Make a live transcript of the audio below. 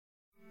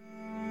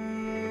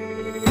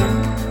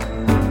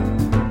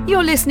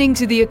You're listening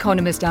to The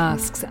Economist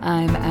Asks.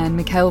 I'm Anne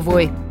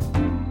McElvoy.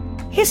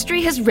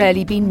 History has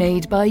rarely been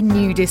made by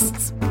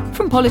nudists.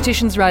 From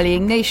politicians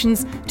rallying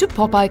nations to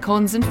pop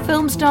icons and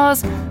film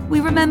stars,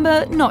 we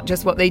remember not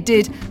just what they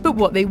did, but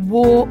what they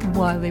wore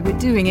while they were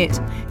doing it.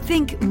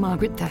 Think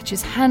Margaret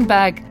Thatcher's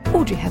handbag,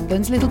 Audrey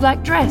Hepburn's little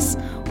black dress,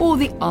 or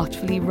the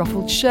artfully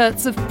ruffled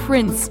shirts of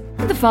Prince.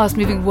 And the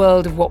fast-moving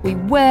world of what we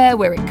wear,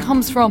 where it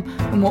comes from,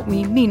 and what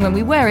we mean when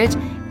we wear it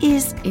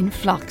is in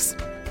flux.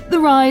 The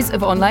rise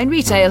of online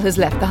retail has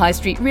left the high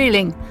street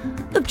reeling.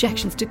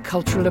 Objections to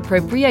cultural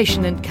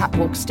appropriation and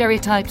catwalk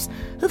stereotypes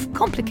have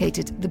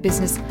complicated the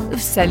business of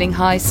selling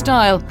high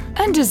style,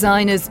 and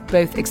designers,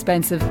 both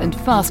expensive and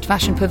fast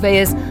fashion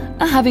purveyors,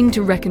 are having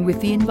to reckon with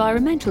the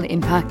environmental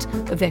impact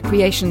of their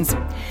creations.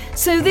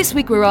 So this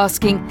week we're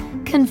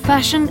asking, can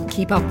fashion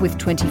keep up with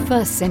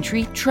 21st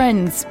century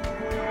trends?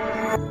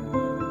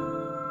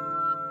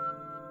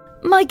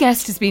 My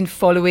guest has been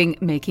following,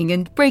 making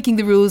and breaking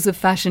the rules of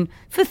fashion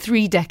for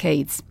 3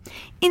 decades.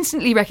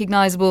 Instantly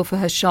recognisable for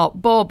her sharp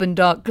bob and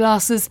dark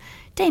glasses,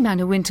 Dame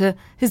Anna Wintour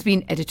has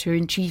been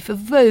editor-in-chief of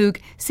Vogue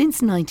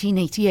since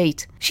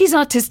 1988. She's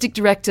artistic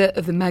director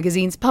of the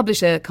magazine's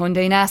publisher,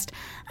 Condé Nast,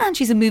 and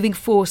she's a moving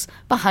force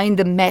behind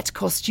the Met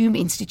Costume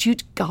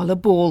Institute Gala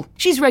Ball.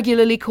 She's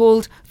regularly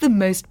called the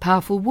most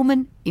powerful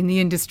woman in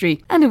the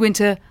industry. Anna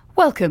Wintour,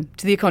 welcome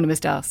to The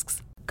Economist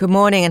Asks. Good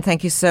morning, and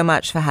thank you so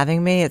much for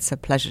having me. It's a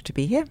pleasure to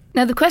be here.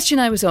 Now, the question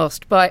I was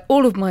asked by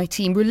all of my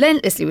team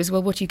relentlessly was,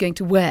 well, what are you going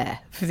to wear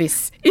for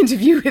this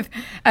interview with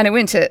Anna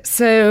Wintour?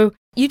 So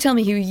you tell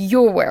me who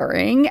you're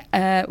wearing,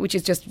 which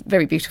is just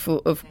very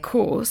beautiful, of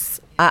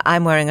course.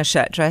 I'm wearing a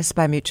shirt dress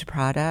by Miuccia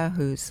Prada,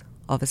 who's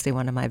obviously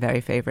one of my very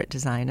favourite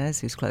designers,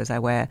 whose clothes I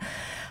wear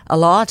a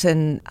lot,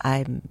 and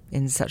I'm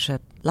in such a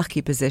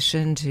lucky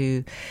position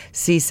to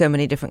see so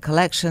many different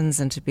collections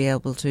and to be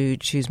able to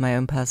choose my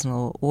own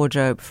personal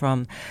wardrobe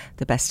from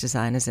the best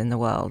designers in the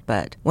world.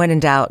 But when in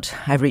doubt,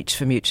 I reach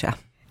for Miuccia.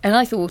 And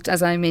I thought,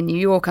 as I'm in New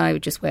York, I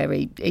would just wear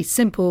a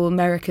simple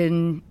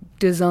American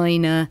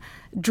designer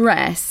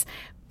dress.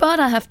 But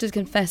I have to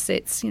confess,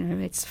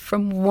 it's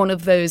from one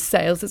of those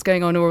sales that's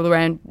going on all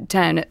around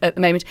town at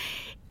the moment.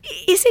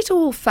 Is it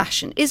all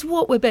fashion? Is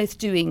what we're both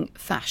doing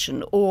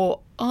fashion? Or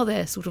are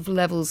there sort of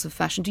levels of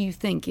fashion, do you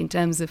think, in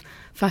terms of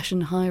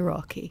fashion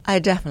hierarchy? I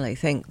definitely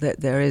think that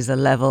there is a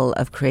level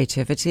of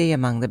creativity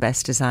among the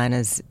best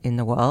designers in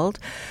the world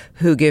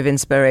who give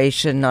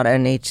inspiration not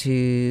only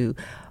to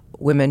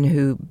women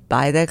who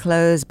buy their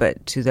clothes,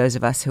 but to those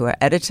of us who are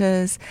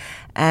editors.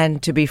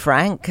 And to be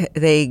frank,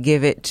 they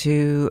give it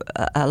to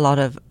a lot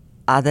of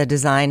other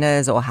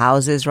designers, or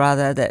houses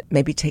rather, that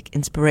maybe take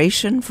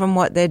inspiration from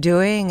what they're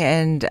doing.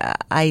 And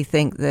I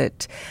think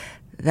that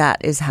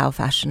is how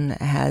fashion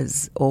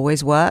has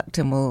always worked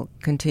and will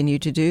continue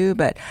to do.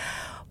 But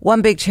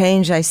one big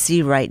change I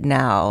see right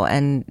now,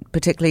 and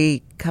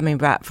particularly coming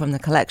back from the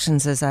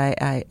collections as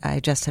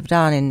I just have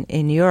done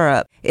in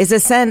Europe, is a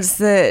sense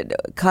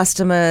that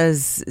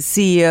customers,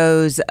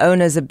 CEOs,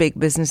 owners of big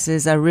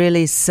businesses are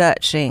really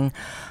searching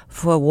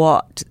for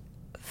what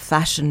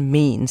fashion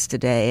means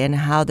today, and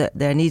how that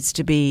there needs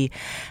to be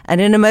an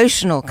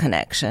emotional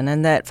connection,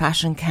 and that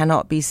fashion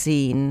cannot be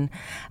seen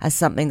as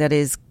something that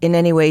is in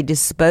any way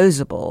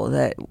disposable,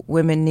 that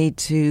women need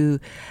to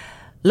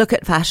look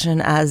at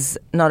fashion as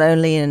not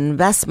only an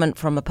investment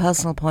from a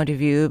personal point of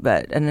view,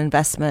 but an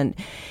investment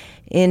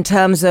in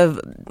terms of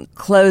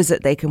clothes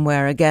that they can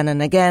wear again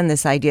and again.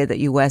 This idea that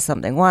you wear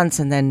something once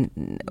and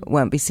then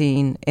won't be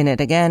seen in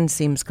it again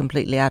seems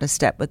completely out of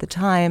step with the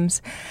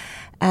times.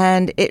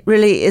 And it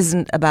really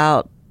isn't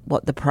about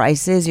what the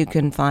price is. You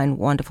can find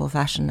wonderful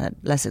fashion at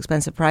less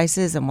expensive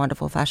prices and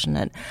wonderful fashion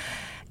at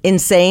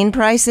insane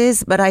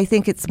prices. But I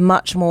think it's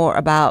much more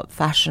about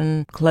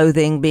fashion,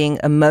 clothing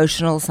being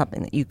emotional,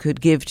 something that you could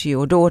give to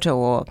your daughter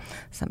or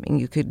something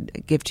you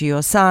could give to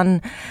your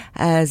son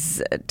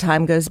as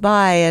time goes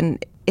by.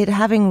 And it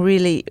having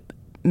really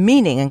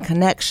meaning and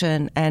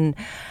connection and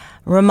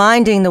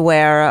reminding the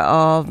wearer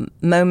of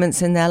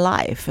moments in their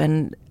life.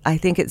 And I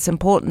think it's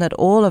important that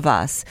all of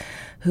us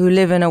who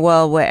live in a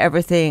world where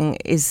everything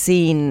is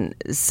seen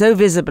so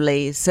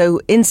visibly,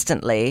 so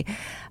instantly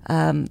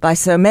by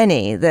so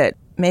many, that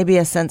maybe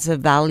a sense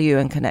of value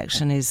and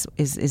connection is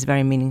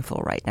very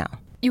meaningful right now.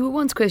 You were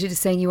once quoted as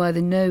saying you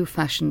either know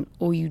fashion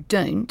or you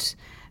don't.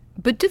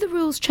 But do the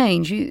rules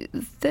change?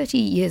 30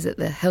 years at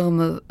the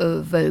helm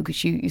of Vogue,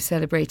 which you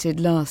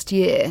celebrated last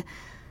year.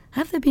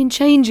 Have there been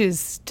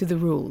changes to the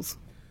rules?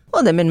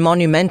 Well, there have been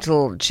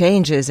monumental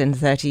changes in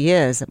 30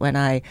 years. When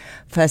I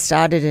first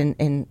started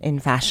in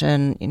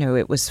fashion,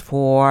 it was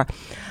for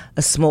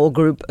a small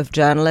group of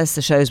journalists.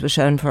 The shows were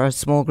shown for a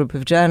small group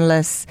of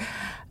journalists.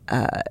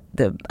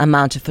 The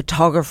amount of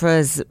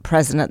photographers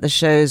present at the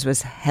shows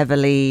was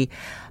heavily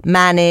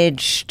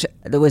managed.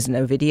 There was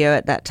no video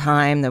at that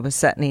time. There was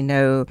certainly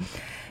no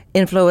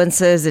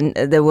influencers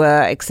and there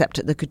were, except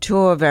at the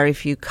couture, very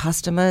few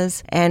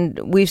customers. And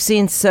we've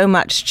seen so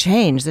much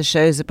change. The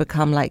shows have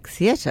become like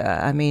theater.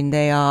 I mean,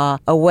 they are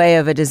a way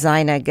of a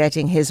designer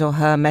getting his or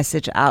her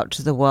message out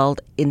to the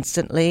world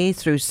instantly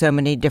through so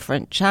many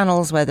different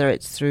channels, whether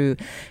it's through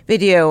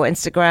video,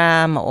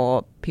 Instagram,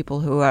 or people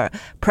who are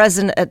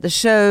present at the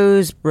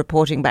shows,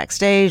 reporting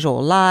backstage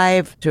or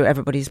live through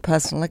everybody's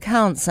personal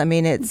accounts. I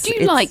mean, it's... Do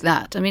you like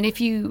that? I mean, if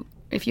you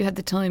had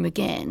the time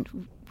again,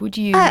 would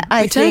you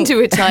return to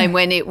a time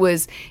when it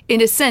was,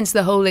 in a sense,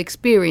 the whole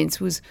experience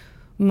was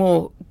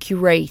more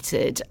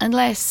curated and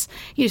less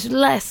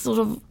sort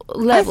of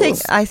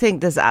levels? I think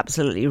there's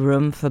absolutely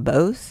room for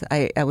both.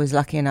 I was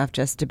lucky enough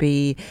just to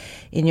be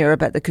in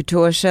Europe at the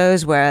couture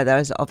shows where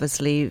there's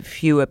obviously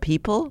fewer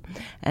people,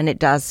 and it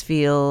does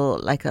feel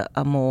like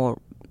a more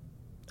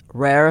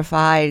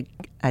rarefied,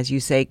 as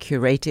you say,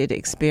 curated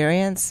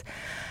experience.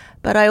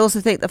 But I also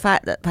think the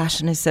fact that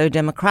fashion is so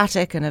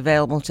democratic and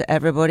available to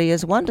everybody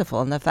is wonderful.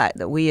 And the fact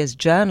that we as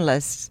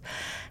journalists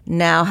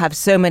now have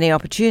so many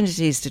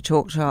opportunities to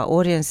talk to our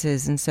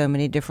audiences in so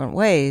many different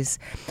ways,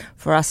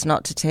 for us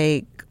not to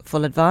take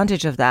full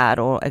advantage of that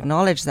or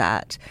acknowledge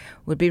that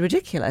would be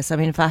ridiculous. I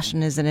mean,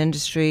 fashion is an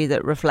industry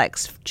that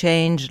reflects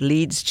change,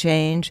 leads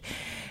change,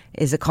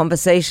 is a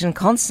conversation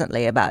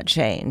constantly about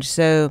change.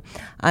 So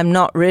I'm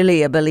not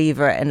really a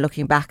believer in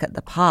looking back at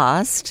the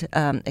past,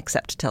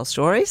 except to tell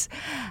stories.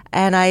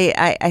 And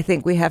I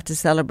think we have to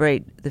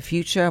celebrate the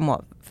future and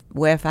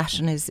where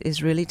fashion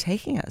is really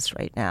taking us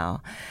right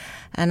now.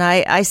 And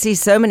I see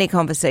so many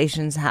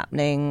conversations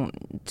happening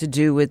to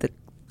do with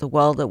the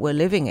world that we're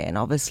living in.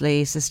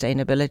 Obviously,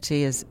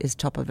 sustainability is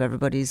top of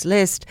everybody's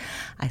list.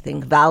 I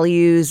think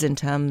values in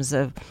terms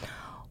of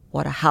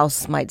what a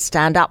house might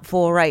stand up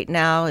for right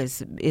now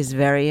is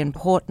very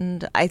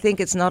important. I think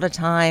it's not a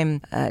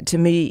time to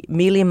be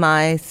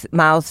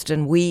mealy-mouthed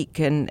and weak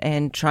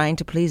and trying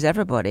to please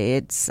everybody.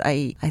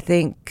 I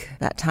think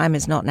that time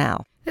is not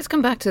now. Let's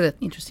come back to the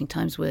interesting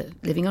times we're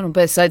living on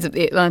both sides of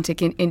the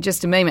Atlantic in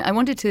just a moment. I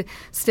wanted to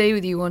stay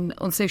with you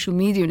on social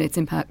media and its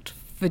impact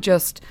for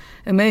just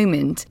a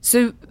moment.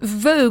 So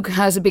Vogue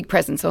has a big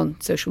presence on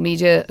social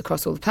media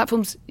across all the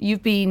platforms.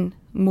 You've been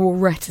more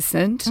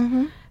reticent.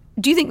 Mm-hmm.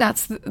 Do you think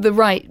that's the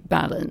right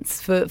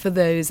balance for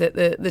those at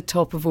the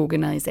top of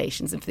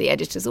organisations and for the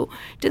editors, or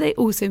do they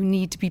also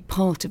need to be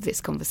part of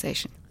this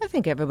conversation? I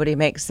think everybody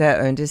makes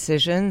their own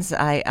decisions.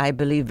 I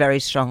believe very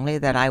strongly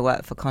that I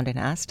work for Condé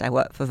Nast. I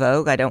work for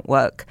Vogue. I don't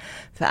work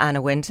for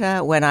Anna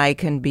Wintour. When I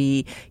can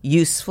be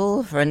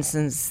useful, for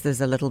instance,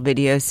 there's a little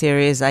video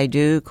series I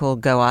do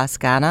called Go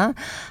Ask Anna.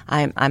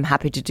 I'm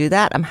happy to do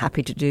that. I'm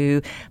happy to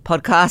do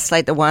podcasts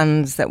like the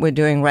ones that we're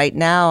doing right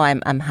now.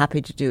 I'm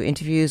happy to do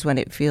interviews when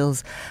it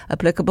feels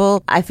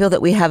applicable. I feel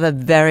that we have a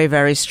very,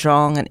 very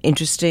strong and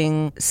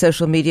interesting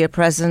social media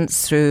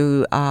presence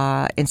through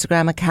our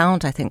Instagram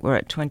account. I think we're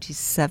at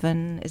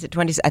 27. Is it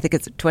 20? I think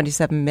it's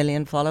 27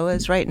 million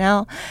followers right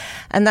now.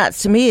 And that,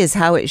 to me, is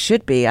how it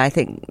should be. I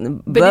think.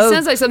 But it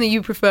sounds like something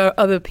you prefer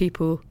other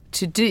people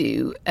to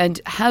do. And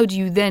how do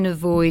you then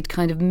avoid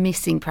kind of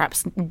missing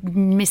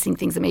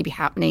things that may be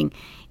happening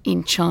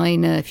in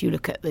China if you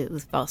look at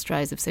the vast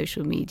rise of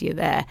social media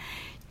there?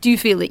 Do you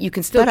feel that you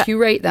can still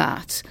curate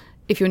that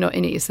if you're not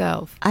in it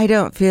yourself? I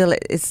don't feel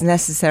it's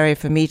necessary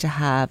for me to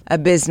have a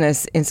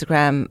business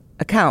Instagram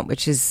account,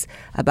 which is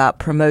about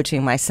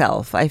promoting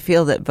myself. I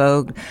feel that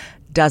Vogue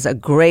does a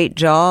great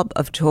job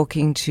of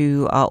talking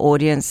to our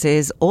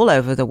audiences all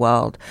over the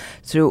world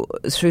through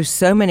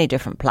so many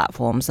different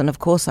platforms. And of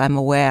course, I'm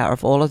aware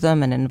of all of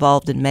them and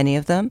involved in many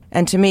of them.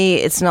 And to me,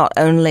 it's not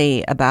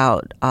only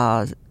about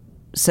our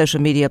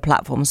social media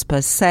platforms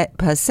per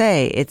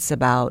se. It's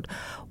about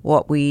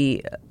what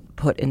we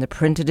put in the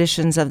print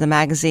editions of the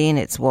magazine.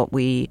 It's what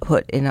we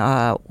put in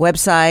our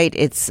website.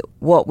 It's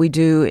what we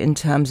do in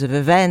terms of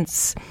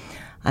events.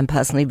 I'm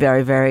personally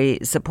very, very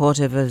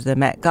supportive of the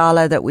Met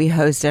Gala that we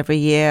host every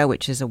year,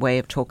 which is a way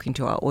of talking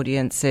to our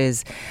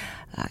audiences.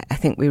 I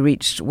think we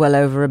reached well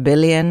over 1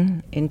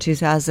 billion in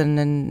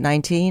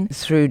 2019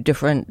 through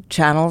different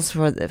channels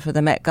for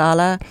the Met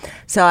Gala.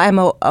 So I'm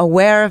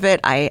aware of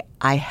it. I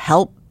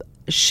help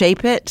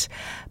shape it,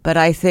 but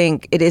I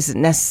think it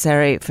isn't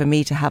necessary for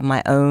me to have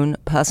my own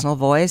personal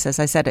voice. As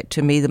I said,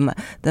 to me,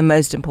 the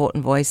most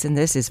important voice in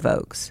this is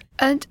Vogue's.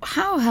 And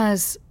how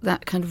has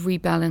that kind of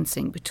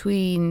rebalancing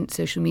between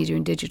social media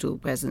and digital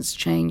presence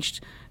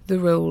changed the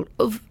role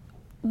of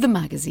the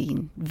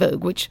magazine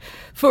Vogue, which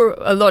for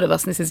a lot of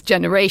us, this is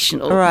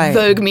generational. Right.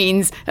 Vogue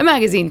means a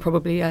magazine.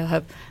 Probably I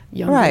have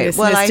younger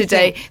listeners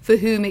today for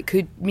whom it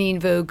could mean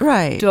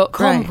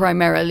Vogue.com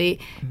primarily.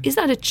 Is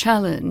that a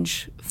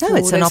challenge for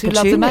those who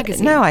love the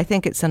magazine? No, I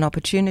think it's an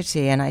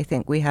opportunity, and I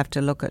think we have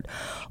to look at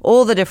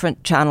all the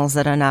different channels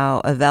that are now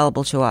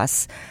available to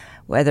us,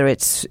 whether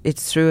it's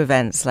through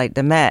events like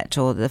the Met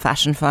or the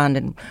Fashion Fund,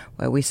 and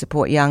where we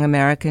support young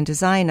American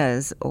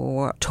designers,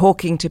 or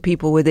talking to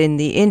people within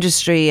the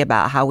industry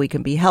about how we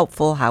can be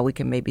helpful, how we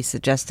can maybe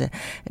suggest a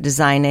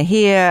designer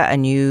here, a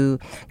new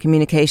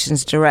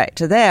communications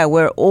director there.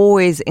 We're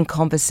always in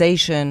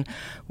conversation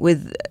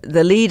with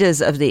the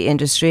leaders of the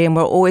industry, and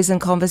we're always in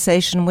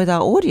conversation with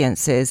our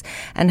audiences.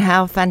 And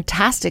how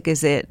fantastic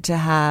is it to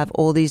have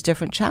all these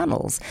different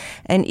channels?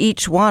 And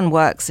each one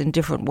works in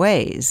different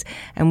ways,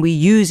 and we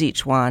use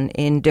each one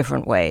in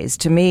different ways.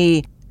 To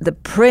me, the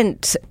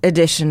print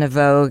edition of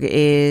Vogue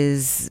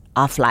is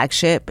our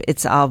flagship.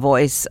 It's our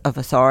voice of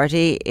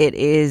authority. It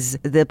is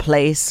the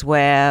place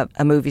where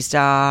a movie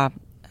star,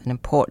 an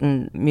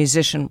important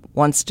musician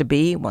wants to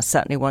be, well,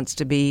 certainly wants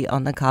to be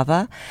on the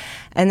cover.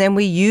 And then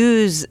we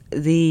use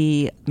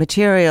the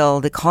material,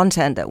 the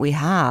content that we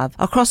have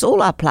across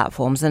all our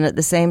platforms. And at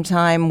the same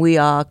time, we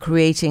are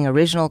creating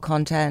original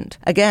content,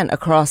 again,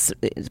 across,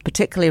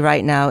 particularly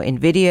right now in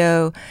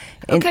video.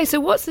 Okay, so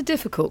what's the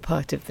difficult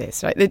part of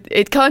this, right?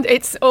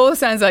 It all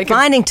sounds like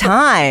finding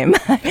time.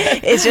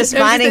 It's just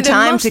finding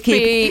time to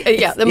keep.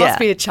 There must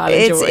be a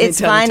challenge. It's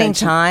finding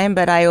time,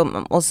 but I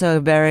am also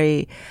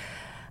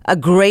a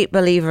great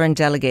believer in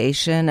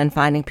delegation and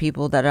finding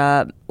people that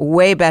are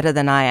way better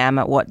than I am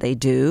at what they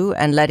do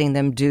and letting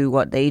them do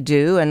what they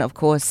do. And of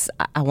course,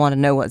 I want to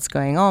know what's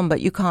going on, but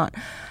you can't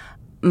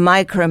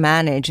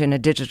micromanage in a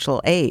digital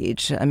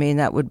age. I mean,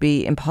 that would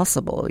be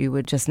impossible. You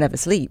would just never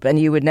sleep and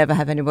you would never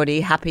have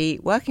anybody happy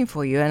working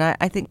for you. And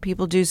I think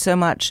people do so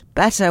much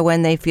better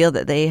when they feel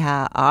that they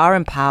are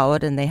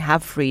empowered and they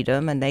have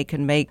freedom and they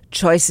can make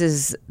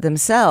choices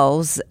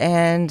themselves.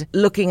 And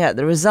looking at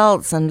the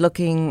results and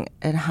looking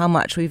at how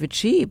much we've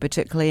achieved,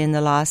 particularly in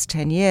the last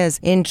 10 years,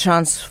 in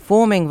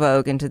transforming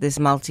Vogue into this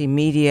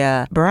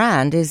multimedia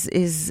brand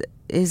is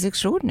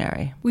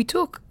extraordinary. We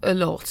talk a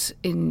lot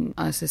in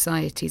our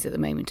societies at the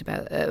moment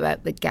about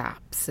the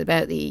gaps,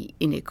 about the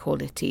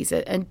inequalities,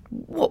 and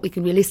what we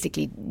can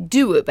realistically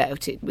do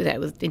about it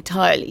without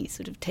entirely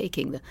sort of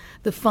taking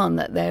the fun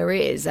that there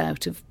is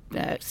out of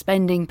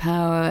spending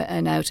power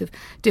and out of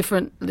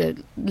different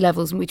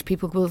levels in which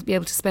people will be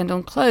able to spend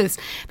on clothes.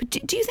 But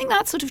do you think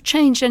that sort of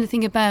changed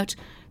anything about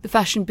the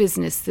fashion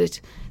business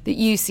that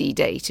you see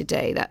day to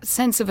day, that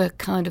sense of a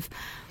kind of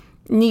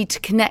need to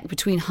connect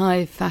between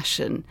high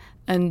fashion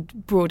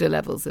and broader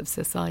levels of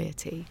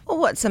society? Well,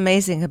 what's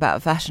amazing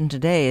about fashion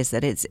today is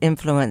that its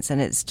influence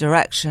and its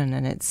direction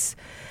and its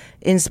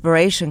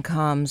inspiration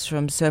comes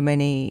from so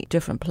many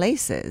different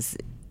places.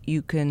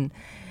 You can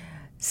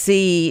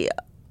see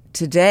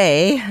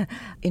today,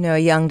 a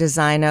young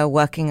designer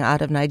working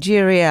out of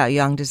Nigeria, a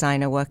young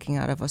designer working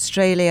out of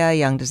Australia, a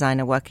young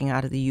designer working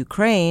out of the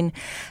Ukraine,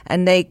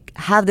 and they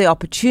have the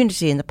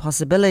opportunity and the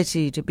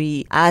possibility to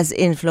be as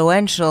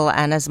influential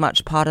and as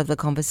much part of the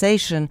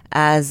conversation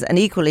as an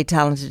equally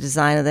talented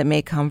designer that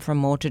may come from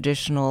more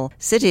traditional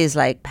cities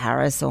like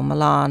Paris or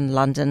Milan,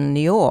 London,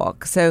 New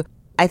York. So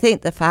I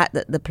think the fact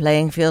that the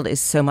playing field is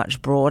so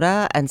much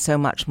broader and so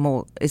much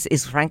more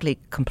is frankly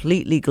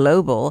completely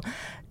global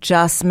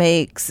just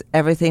makes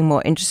everything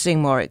more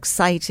interesting, more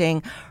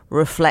exciting,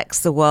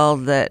 reflects the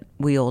world that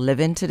we all live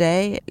in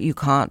today. You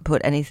can't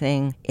put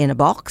anything in a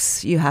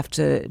box. You have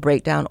to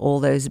break down all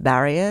those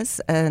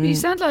barriers. And you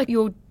sound like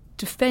you're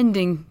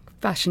defending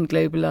fashion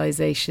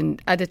globalization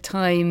at a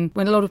time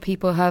when a lot of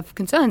people have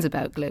concerns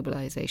about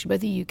globalization,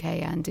 both the UK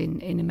and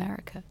in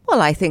America.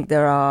 Well, I think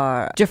there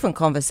are different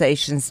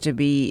conversations to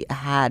be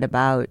had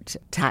about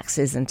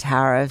taxes and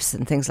tariffs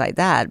and things like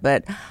that,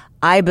 but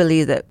I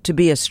believe that to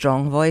be a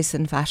strong voice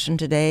in fashion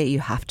today, you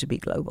have to be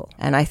global.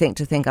 And I think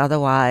to think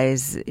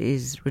otherwise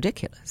is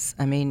ridiculous.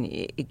 I mean,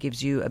 it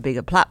gives you a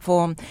bigger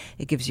platform.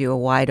 It gives you a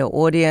wider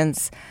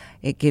audience.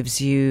 It gives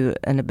you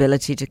an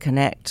ability to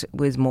connect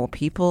with more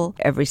people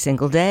every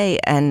single day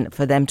and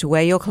for them to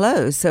wear your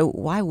clothes. So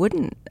why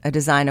wouldn't a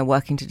designer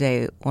working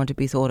today want to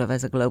be thought of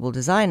as a global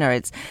designer?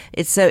 It's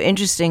so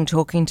interesting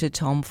talking to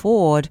Tom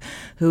Ford,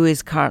 who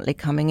is currently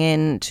coming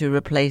in to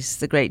replace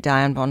the great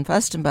Diane von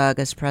Furstenberg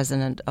as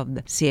president of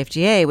the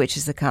CFDA, which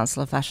is the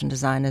Council of Fashion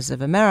Designers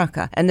of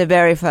America. And the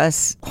very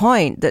first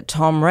point that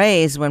Tom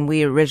raised when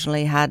we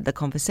originally had the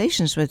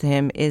conversations with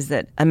him is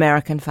that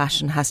American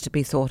fashion has to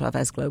be thought of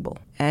as global.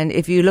 And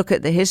if you look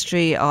at the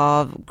history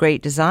of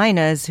great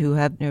designers who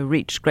have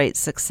reached great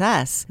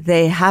success,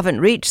 they haven't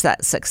reached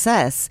that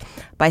success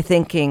by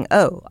thinking,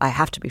 oh, I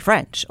have to be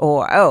French,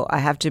 or oh, I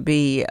have to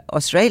be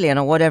Australian,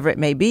 or whatever it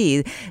may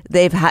be.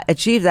 They've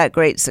achieved that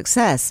great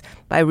success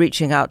by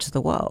reaching out to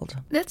the world.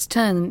 Let's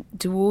turn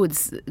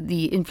towards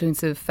the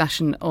influence of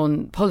fashion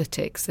on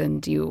politics.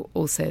 And you're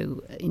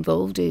also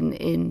involved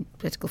in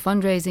political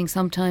fundraising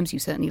sometimes. You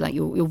certainly like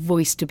your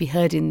voice to be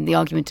heard in the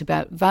argument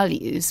about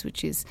values,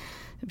 which is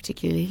a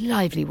particularly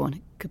lively one,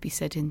 it could be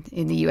said,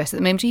 in the US at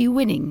the moment. Are you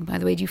winning? By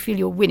the way, do you feel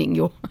you're winning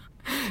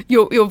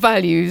your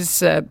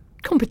values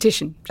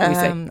competition, shall we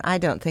say? I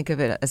don't think of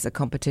it as a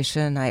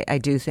competition. I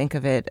do think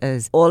of it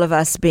as all of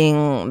us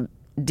being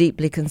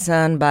deeply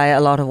concerned by a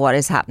lot of what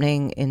is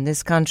happening in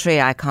this country.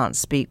 I can't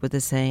speak with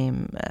the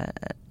same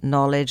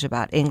knowledge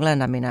about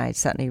England. I mean, I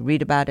certainly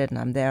read about it and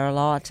I'm there a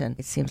lot, and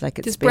it seems like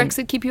Does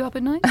Brexit keep you up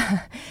at night?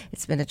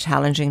 It's been a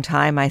challenging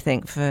time, I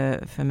think,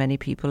 for many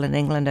people in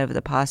England over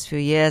the past few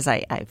years.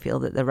 I feel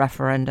that the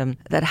referendum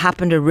that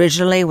happened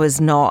originally was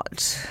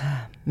not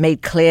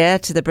made clear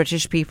to the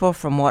British people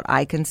from what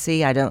I can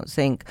see. I don't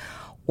think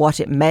what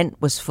it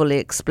meant was fully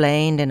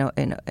explained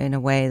in a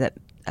way that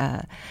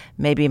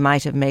maybe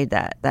might have made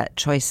that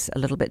choice a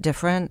little bit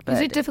different. Is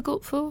it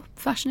difficult for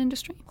fashion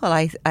industry? Well,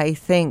 I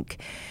think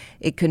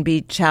it can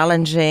be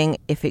challenging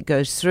if it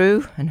goes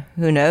through, and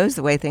who knows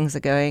the way things are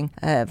going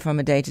from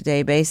a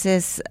day-to-day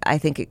basis. I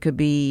think it could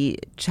be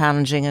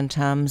challenging in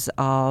terms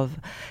of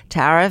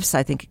tariffs.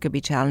 I think it could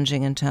be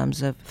challenging in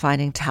terms of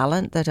finding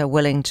talent that are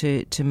willing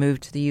to move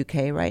to the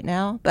UK right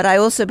now. But I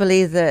also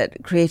believe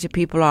that creative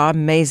people are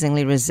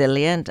amazingly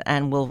resilient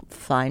and will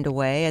find a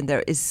way. And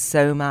there is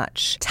so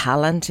much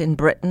talent in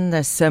Britain.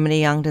 There's so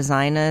many young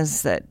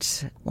designers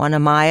that one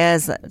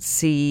admires, that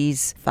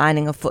sees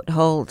finding a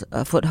foothold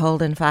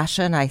in fashion.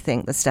 I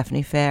think that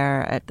Stephanie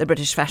Fair at the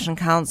British Fashion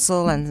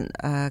Council and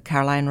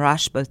Caroline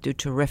Rush both do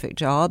terrific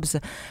jobs,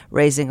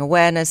 raising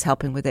awareness,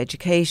 helping with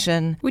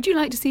education. Would you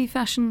like to see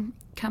fashion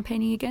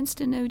campaigning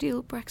against a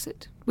no-deal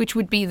Brexit? Which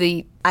would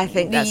be I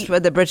think that's where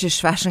the British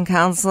Fashion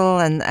Council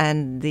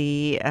and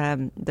the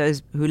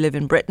those who live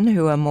in Britain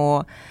who are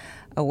more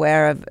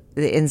aware of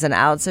the ins and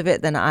outs of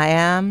it than I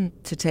am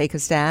to take a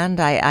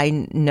stand.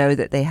 I know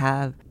that they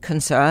have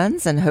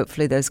concerns, and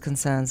hopefully those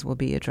concerns will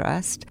be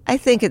addressed. I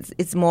think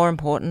it's more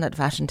important that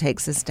fashion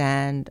takes a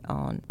stand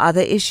on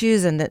other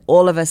issues, and that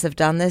all of us have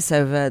done this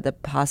over the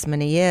past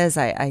many years.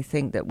 I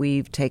think that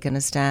we've taken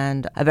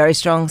a very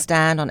strong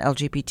stand on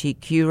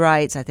LGBTQ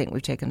rights. I think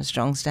we've taken a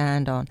strong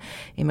stand on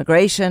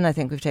immigration. I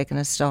think we've taken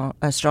a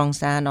strong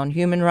stand on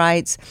human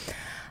rights.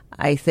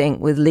 I think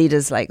with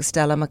leaders like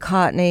Stella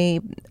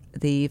McCartney,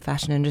 the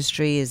fashion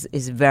industry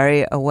is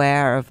very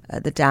aware of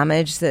the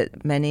damage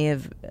that many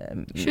of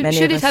Should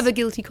it have a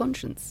guilty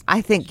conscience?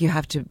 I think you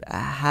have to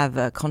have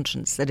a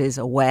conscience that is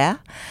aware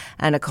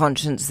and a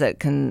conscience that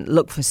can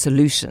look for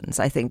solutions.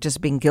 I think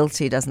just being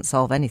guilty doesn't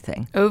solve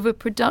anything.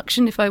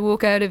 Overproduction, if I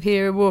walk out of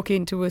here and walk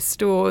into a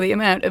store, the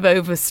amount of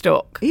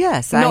overstock,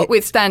 yes,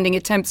 notwithstanding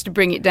attempts to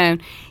bring it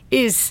down,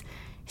 is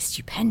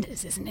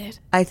stupendous, isn't it?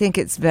 I think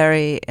it's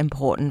very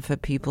important for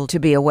people to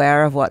be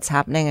aware of what's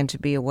happening and to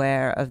be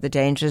aware of the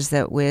dangers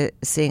that we're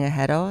seeing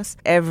ahead of us.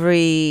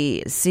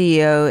 Every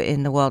CEO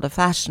in the world of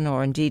fashion,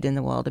 or indeed in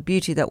the world of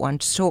beauty, that one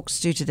talks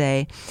to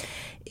today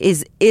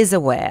is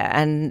aware,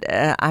 and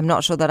I'm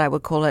not sure that I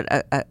would call it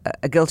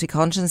a guilty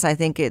conscience. I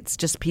think it's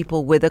just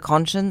people with a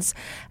conscience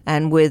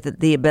and with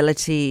the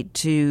ability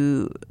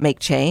to make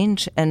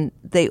change, and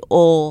they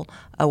all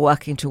are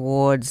working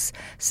towards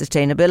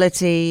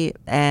sustainability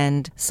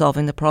and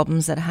solving the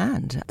problems at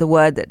hand. The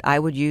word that I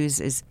would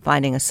use is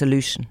finding a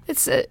solution.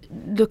 Let's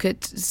look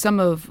at some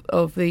of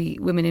the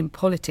women in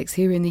politics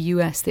here in the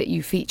US that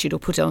you featured or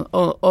put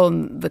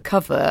on the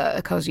cover.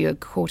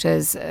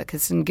 Ocasio-Cortez,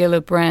 Kirsten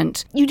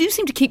Gillibrand. You do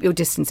seem to keep your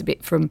distance a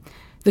bit from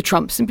the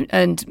Trumps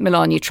and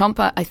Melania Trump.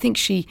 I think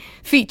she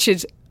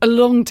featured a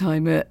long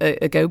time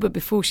ago, but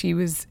before she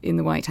was in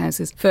the White House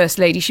as First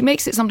Lady. She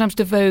makes it sometimes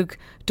to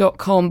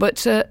Vogue.com,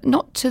 but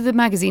not to the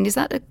magazine. Is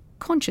that a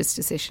conscious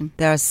decision?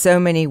 There are so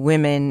many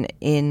women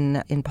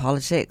in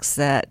politics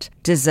that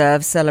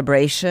deserve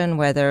celebration,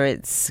 whether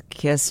it's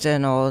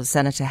Kirsten or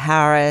Senator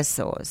Harris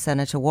or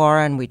Senator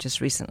Warren. We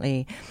just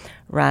recently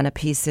ran a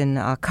piece in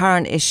our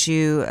current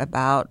issue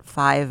about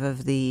 5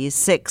 of the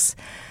 6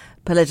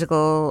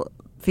 political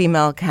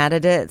female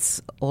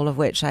candidates, all of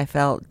which I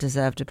felt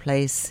deserved a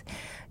place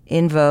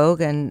in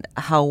Vogue, and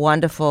how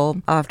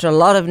wonderful, after a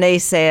lot of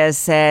naysayers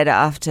said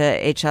after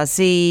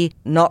HRC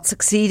not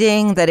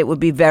succeeding that it would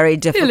be very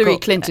difficult. Hillary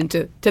Clinton,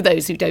 to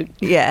those who don't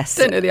know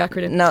the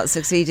acronym. Not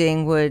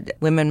succeeding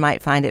women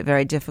might find it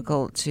very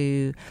difficult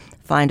to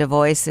find a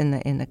voice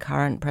in the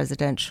current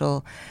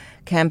presidential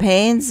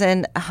campaigns,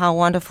 and how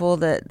wonderful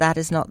that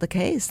is not the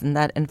case, and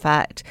that in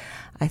fact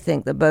I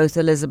think that both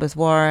Elizabeth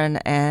Warren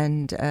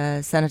and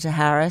Senator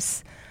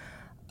Harris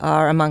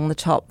are among the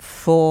top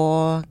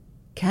 4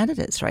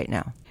 candidates right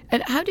now.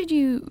 And how did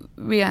you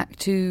react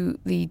to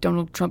the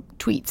Donald Trump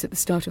tweets at the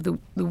start of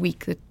the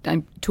week that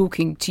I'm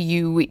talking to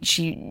you, which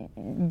he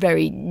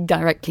very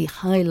directly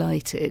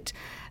highlighted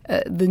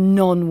the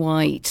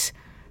non-white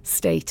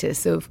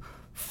status of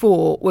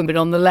 4 women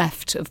on the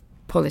left of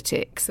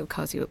politics,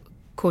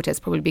 Ocasio-Cortez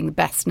probably being the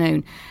best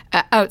known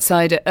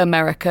outside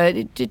America?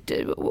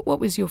 What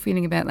was your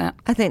feeling about that?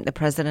 I think the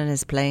president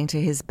is playing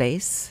to his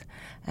base.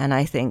 And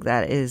I think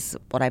that is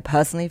what I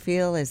personally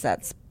feel is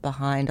that's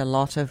behind a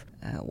lot of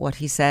what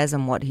he says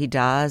and what he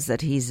does,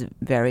 that he's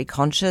very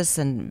conscious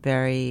and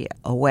very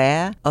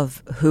aware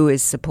of who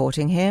is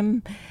supporting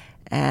him.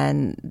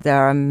 And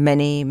there are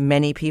many,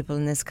 many people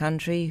in this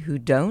country who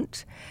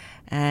don't.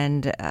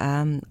 And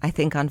I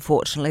think,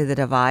 unfortunately, the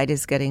divide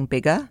is getting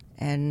bigger.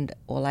 And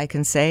all I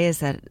can say is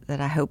that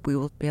I hope we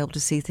will be able to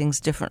see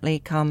things differently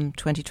come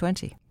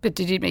 2020. But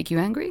did it make you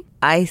angry?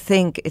 I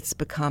think it's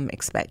become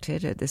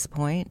expected at this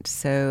point.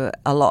 So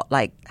a lot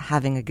like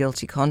having a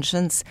guilty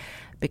conscience,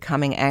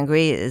 becoming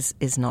angry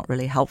is not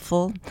really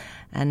helpful,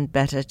 and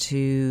better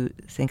to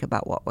think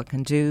about what we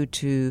can do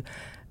to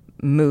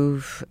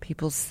move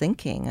people's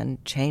thinking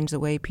and change the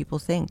way people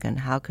think, and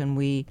how can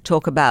we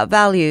talk about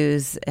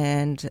values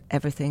and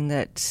everything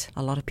that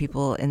a lot of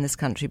people in this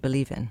country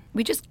believe in.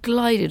 We just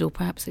glided, or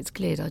perhaps it's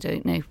glid, I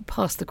don't know,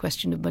 past the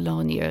question of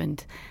Melania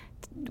and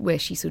where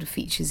she sort of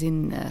features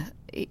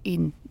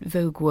in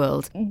Vogue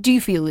world. Do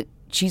you feel that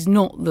she's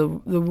not the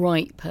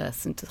right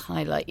person to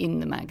highlight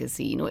in the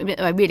magazine? Or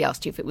I really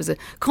asked you if it was a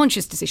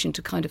conscious decision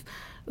to kind of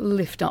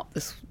lift up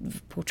this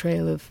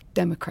portrayal of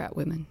Democrat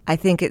women. I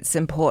think it's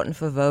important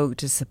for Vogue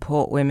to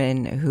support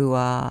women who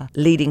are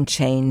leading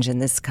change in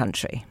this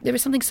country. There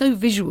is something so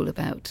visual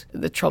about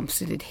the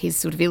Trumps and his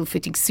sort of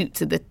ill-fitting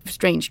suits and the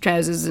strange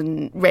trousers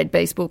and red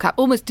baseball cap,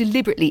 almost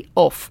deliberately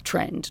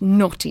off-trend,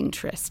 not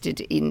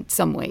interested in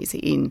some ways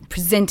in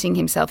presenting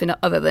himself in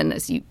other than,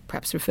 as you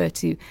perhaps refer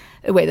to,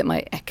 a way that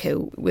might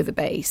echo with a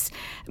base.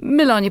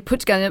 Melania put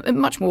together a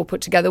much more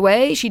put-together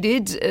way. She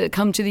did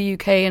come to the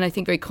UK and I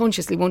think very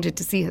consciously wanted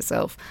to see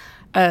herself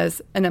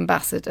as an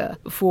ambassador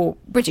for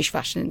British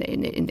fashion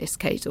in this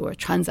case, or a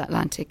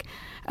transatlantic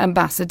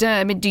ambassador.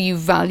 I mean, do you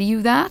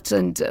value that,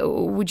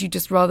 or would you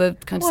just rather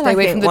kind of stay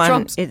away from the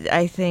Trumps?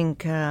 I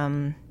think,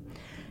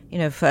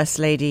 First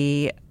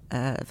Lady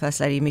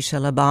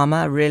Michelle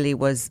Obama really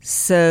was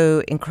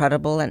so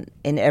incredible, and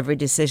in every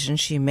decision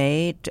she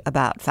made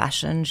about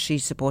fashion, she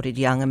supported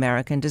young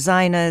American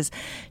designers.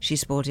 She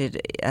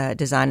supported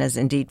designers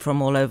indeed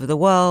from all over the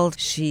world.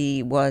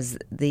 She was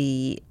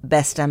the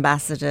best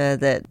ambassador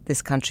that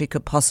this country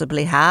could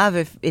possibly have,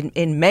 if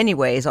in many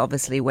ways,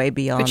 obviously way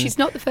beyond. But she's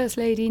not the First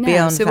Lady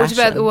now. So fashion. What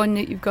about the one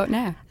that you've got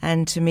now?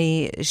 And to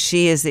me,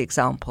 she is the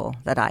example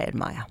that I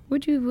admire.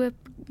 Would you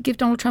give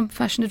Donald Trump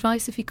fashion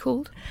advice if he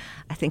called?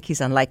 I think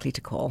he's unlikely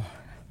to call.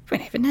 We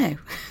never know.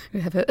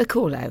 We have a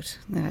call out.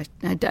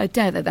 I doubt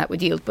that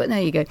would yield, but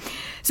there you go.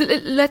 So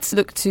let's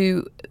look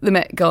to the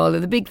Met Gala.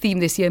 The big theme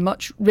this year,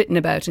 much written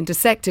about and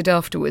dissected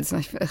afterwards.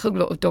 A whole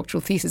lot of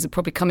doctoral theses are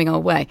probably coming our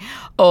way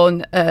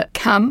on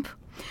camp.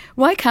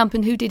 Why camp,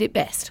 and who did it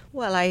best?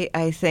 Well,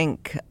 I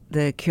think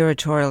the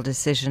curatorial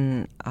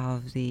decision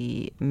of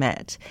the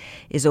Met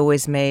is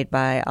always made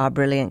by our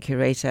brilliant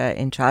curator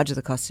in charge of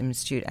the Costume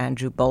Institute,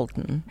 Andrew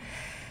Bolton.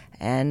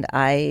 And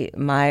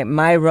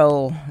my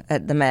role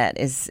at the Met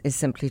is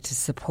simply to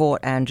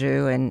support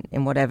Andrew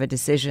in whatever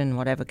decision,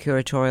 whatever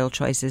curatorial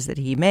choices that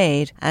he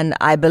made. And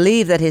I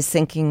believe that his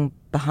thinking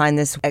behind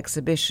this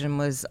exhibition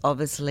was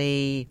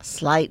obviously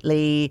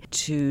slightly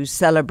to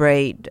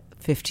celebrate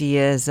 50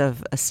 years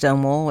of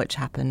Stonewall, which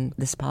happened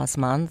this past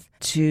month,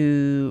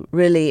 to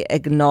really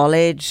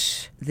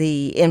acknowledge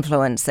the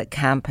influence that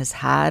camp has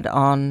had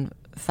on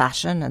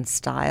fashion and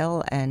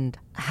style, and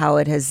how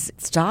it has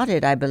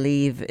started, I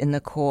believe, in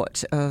the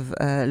court of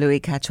Louis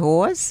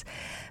XIV,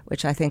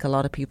 which I think a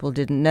lot of people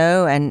didn't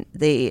know. And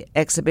the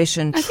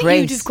exhibition I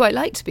think you'd quite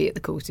like to be at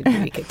the court of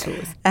Louis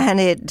XIV. And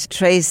it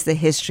traced the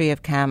history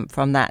of camp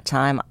from that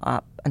time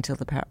up until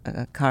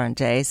the current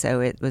day. So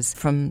it was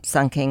from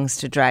Sun Kings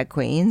to drag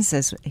queens,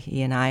 as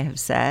he and I have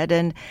said.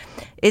 And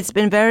it's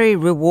been very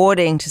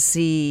rewarding to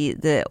see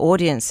the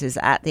audiences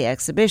at the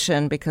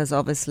exhibition, because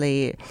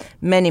obviously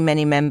many,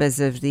 many members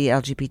of the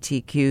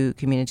LGBTQ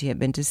community have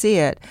been to see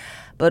it,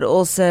 but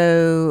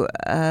also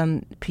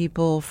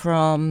people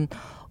from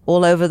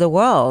all over the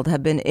world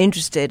have been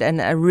interested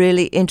and are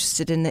really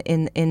interested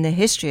in the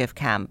history of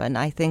camp, and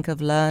I think have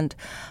learned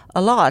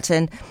a lot.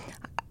 And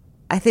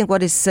I think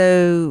what is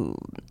so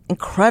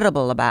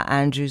incredible about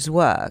Andrew's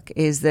work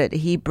is that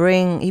he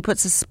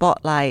puts a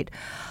spotlight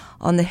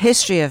on the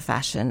history of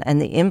fashion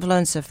and the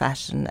influence of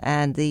fashion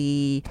and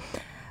the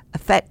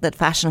effect that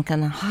fashion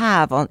can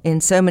have in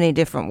so many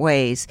different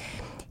ways.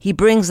 He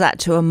brings that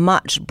to a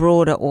much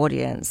broader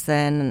audience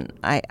than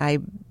I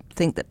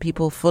think that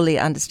people fully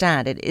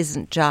understand. It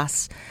isn't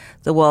just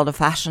the world of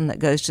fashion that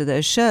goes to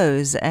those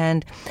shows,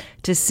 and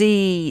to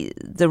see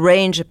the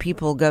range of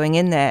people going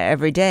in there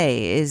every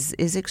day is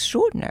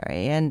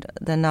extraordinary, and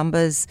the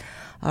numbers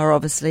are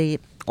obviously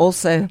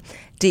also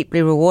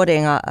deeply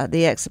rewarding.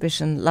 The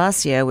exhibition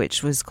last year,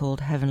 which was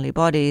called Heavenly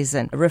Bodies,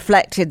 and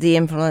reflected the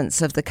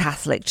influence of the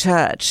Catholic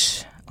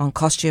Church on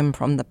costume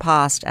from the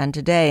past and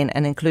today,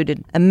 and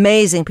included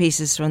amazing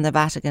pieces from the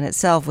Vatican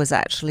itself, was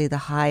actually the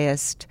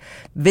highest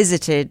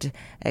visited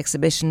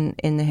exhibition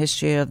in the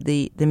history of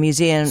the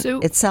museum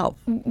itself.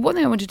 One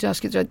thing I wanted to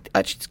ask is, actually,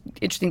 it's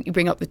interesting you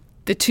bring up the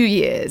the 2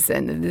 years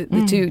and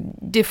the two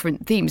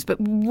different themes. But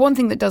one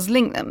thing that does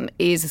link them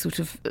is a sort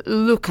of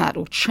look at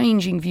or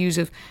changing views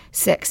of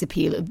sex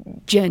appeal,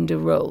 of gender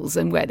roles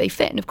and where they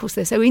fit. And of course,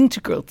 they're so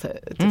integral to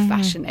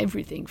fashion,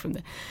 everything from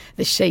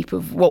the shape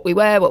of what we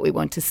wear, what we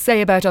want to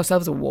say about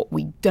ourselves, or what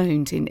we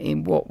don't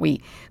in what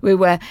we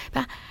wear.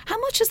 But how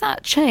much has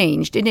that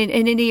changed in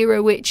an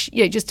era which,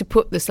 just to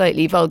put the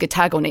slightly vulgar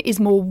tag on it, is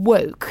more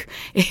woke,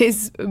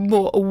 is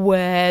more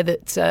aware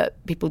that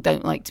people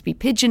don't like to be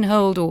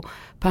pigeonholed, or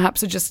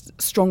perhaps are just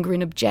stronger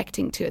in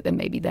objecting to it than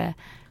maybe their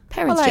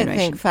parents' generation? I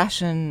think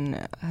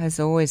fashion has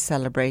always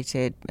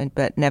celebrated,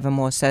 but never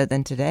more so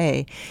than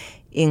today,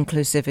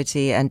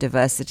 inclusivity and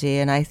diversity.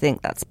 And I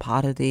think that's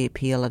part of the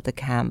appeal of the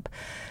camp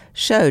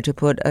show, to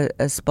put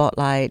a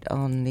spotlight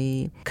on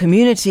the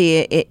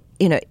community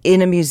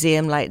in a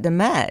museum like the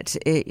Met.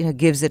 It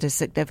gives it a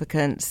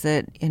significance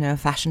that a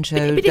fashion show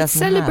doesn't have. But it's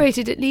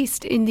celebrated at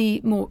least in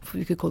the more,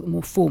 we could call it,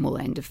 more formal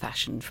end of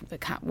fashion, from the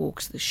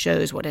catwalks, the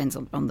shows, what ends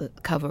on the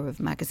cover of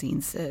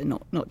magazines,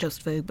 not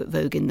just Vogue, but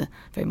Vogue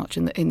very much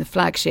in the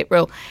flagship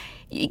role.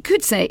 You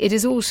could say it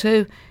has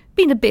also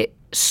been a bit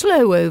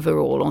slow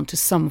overall onto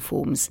some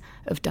forms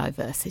of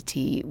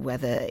diversity,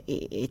 whether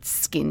it's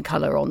skin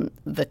colour on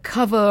the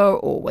cover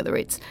or whether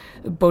it's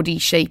body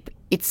shape.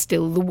 It's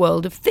still the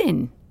world of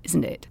thin,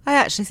 isn't it? I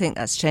actually think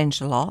that's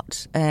changed a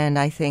lot. And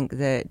I think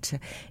that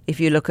if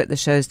you look at the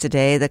shows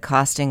today, the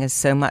casting is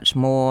so much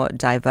more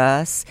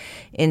diverse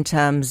in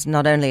terms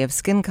not only of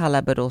skin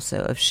colour but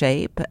also of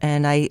shape.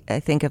 And I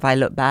think if I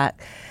look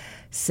back,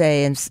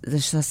 say, in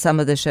some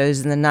of the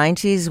shows in the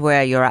 90s,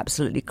 where you're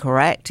absolutely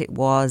correct, it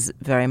was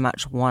very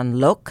much one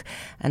look.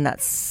 And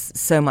that's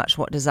so much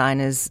what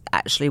designers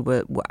actually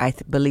were I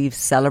believe,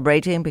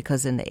 celebrating,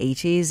 because in the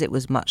 80s it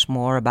was much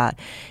more about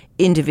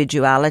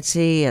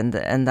individuality and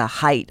the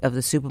height of the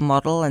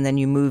supermodel. And then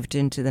you moved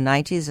into the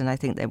 90s, and I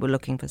think they were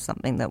looking for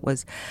something that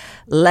was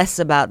less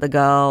about the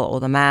girl or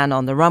the man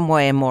on the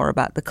runway and more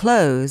about the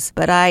clothes.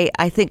 But I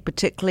think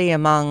particularly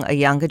among a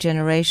younger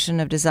generation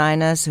of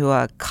designers who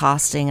are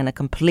casting in a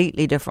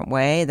completely different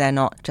way, they're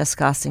not just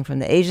casting from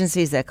the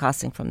agencies, they're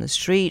casting from the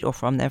street or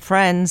from their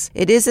friends.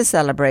 It is a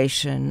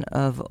celebration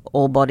of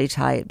all body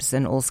types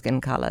and all skin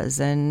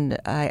colors. And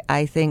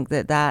I think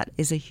that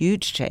is a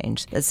huge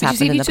change that's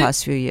happened in the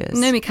past few years.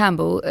 Naomi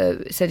Campbell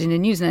said in a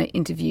Newsnight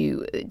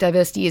interview,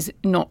 diversity is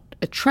not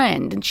a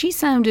trend, and she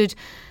sounded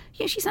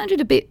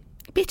a bit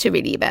bitter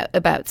really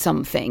about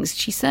some things.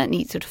 She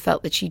certainly sort of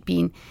felt that she'd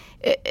been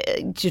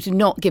sort of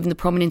not given the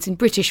prominence in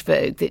British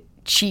Vogue that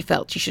she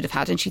felt she should have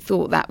had, and she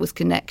thought that was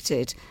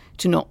connected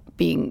to not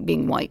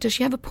being white. Does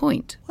she have a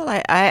point?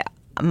 Well,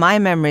 my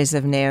memories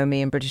of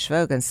Naomi in British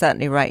Vogue, and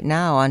certainly right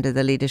now under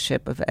the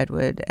leadership of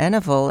Edward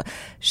Enninful,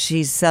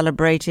 she's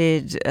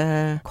celebrated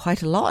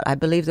quite a lot. I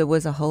believe there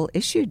was a whole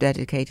issue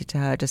dedicated to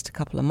her just a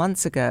couple of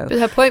months ago. But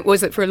her point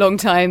was that for a long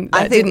time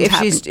that I think didn't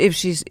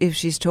happen. if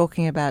she's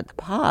talking about the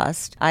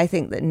past, I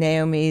think that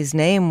Naomi's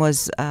name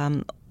was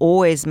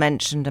always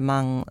mentioned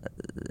among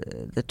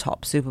the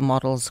top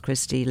supermodels,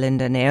 Christy,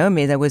 Linda,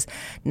 Naomi. There was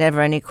never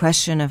any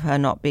question of her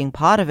not being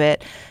part of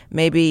it.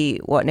 Maybe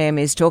what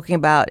Naomi is talking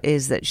about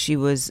is that she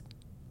was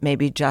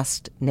maybe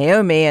just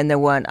Naomi and there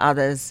weren't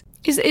others.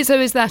 Is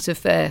that a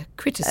fair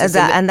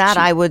criticism?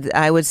 I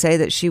would say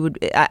that she would.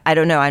 I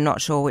don't know. I'm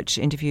not sure which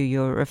interview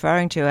you're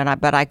referring to,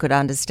 but I could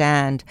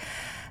understand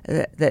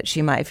that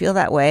she might feel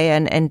that way.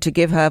 And to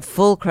give her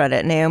full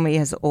credit, Naomi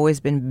has always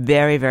been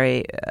very,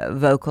 very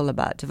vocal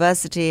about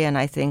diversity, and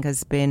I think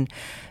has been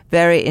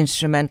very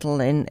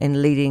instrumental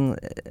in leading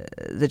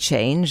the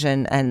change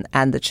and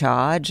the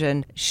charge,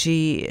 and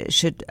she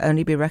should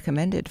only be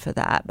recommended for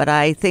that. But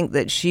I think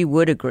that she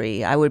would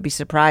agree. I would be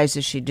surprised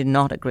if she did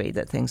not agree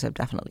that things have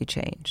definitely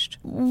changed.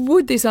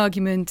 Would this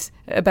argument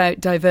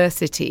about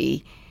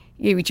diversity,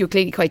 which you're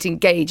clearly quite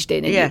engaged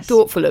in and yes, you're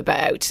thoughtful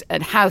about,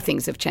 and how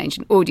things have changed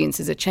and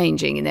audiences are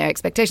changing in their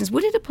expectations,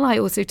 would it apply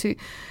also to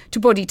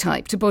body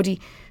type, to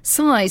body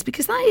size?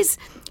 Because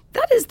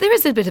there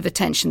is a bit of a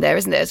tension there,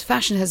 isn't there? As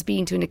fashion has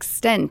been to an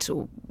extent,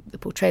 or the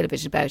portrayal of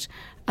it, about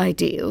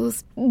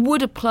ideals.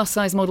 Would a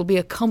plus-size model be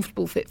a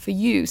comfortable fit for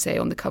you, say,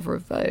 on the cover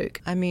of Vogue?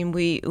 I mean,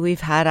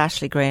 we've had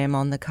Ashley Graham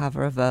on the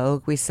cover of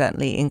Vogue. We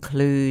certainly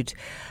include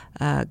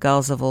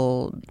girls of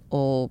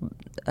all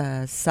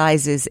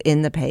sizes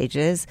in the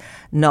pages,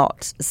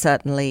 not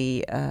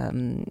certainly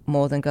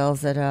more than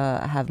girls that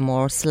have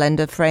more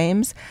slender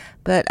frames.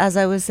 But as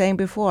I was saying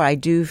before, I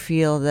do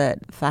feel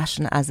that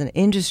fashion as an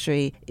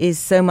industry is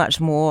so much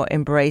more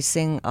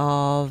embracing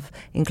of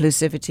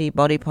inclusivity,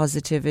 body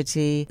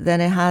positivity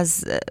than it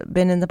has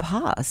been in the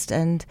past.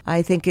 And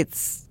I think it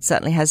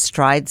certainly has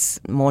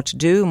strides more to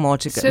do,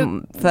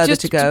 further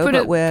to go.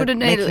 But we're put a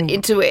nail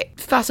into it.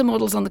 Fatter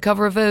models on the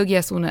cover of Vogue,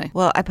 yes or no?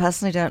 Well, I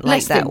personally don't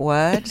like that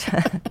word.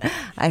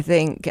 I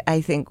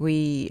think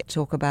we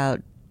talk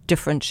about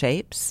different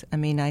shapes. I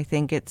mean, I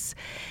think it's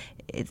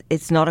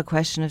not a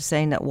question of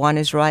saying that one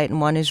is right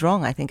and one is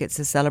wrong. I think it's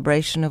a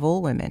celebration of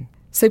all women.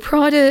 So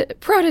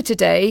Prada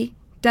today,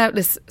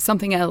 doubtless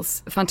something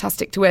else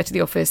fantastic to wear to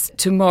the office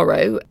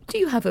tomorrow. Do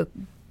you have a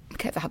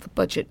have a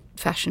budget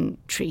fashion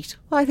treat?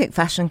 Well, I think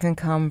fashion can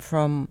come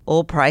from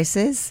all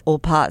prices, all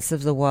parts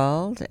of the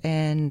world.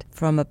 And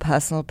from a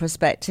personal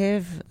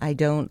perspective, I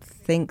don't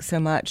think so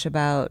much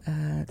about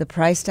the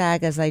price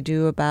tag as I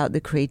do about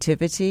the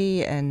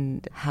creativity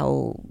and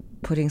how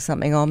putting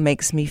something on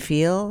makes me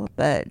feel.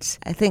 But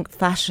I think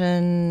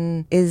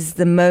fashion is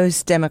the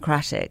most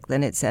democratic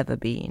than it's ever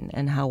been.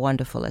 And how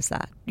wonderful is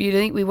that? You don't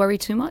think we worry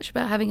too much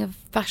about having a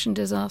fashion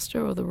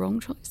disaster or the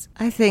wrong choice?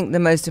 I think the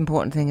most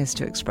important thing is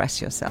to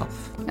express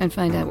yourself. And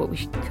find out what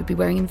we could be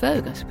wearing in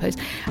Vogue, I suppose.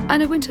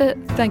 Anna Wintour,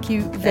 thank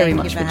you very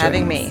much for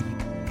having me.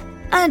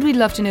 And we'd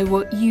love to know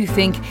what you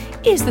think.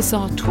 Is the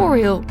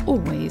sartorial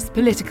always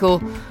political?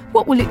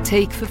 What will it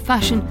take for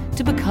fashion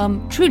to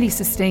become truly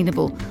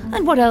sustainable?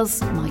 And what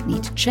else might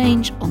need to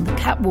change on the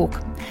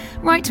catwalk?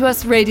 Write to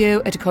us,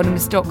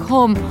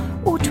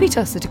 radio@economist.com, or tweet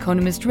us at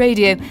Economist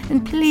Radio.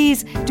 And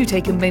please do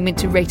take a moment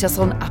to rate us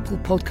on Apple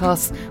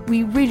Podcasts.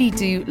 We really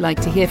do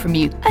like to hear from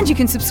you. And you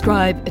can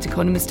subscribe at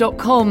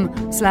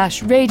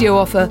economist.com/radio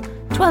offer.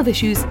 12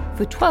 issues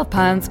for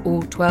 £12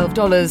 or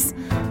 $12.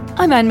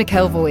 I'm Anne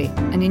McElvoy,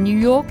 and in New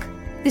York,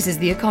 this is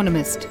The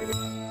Economist.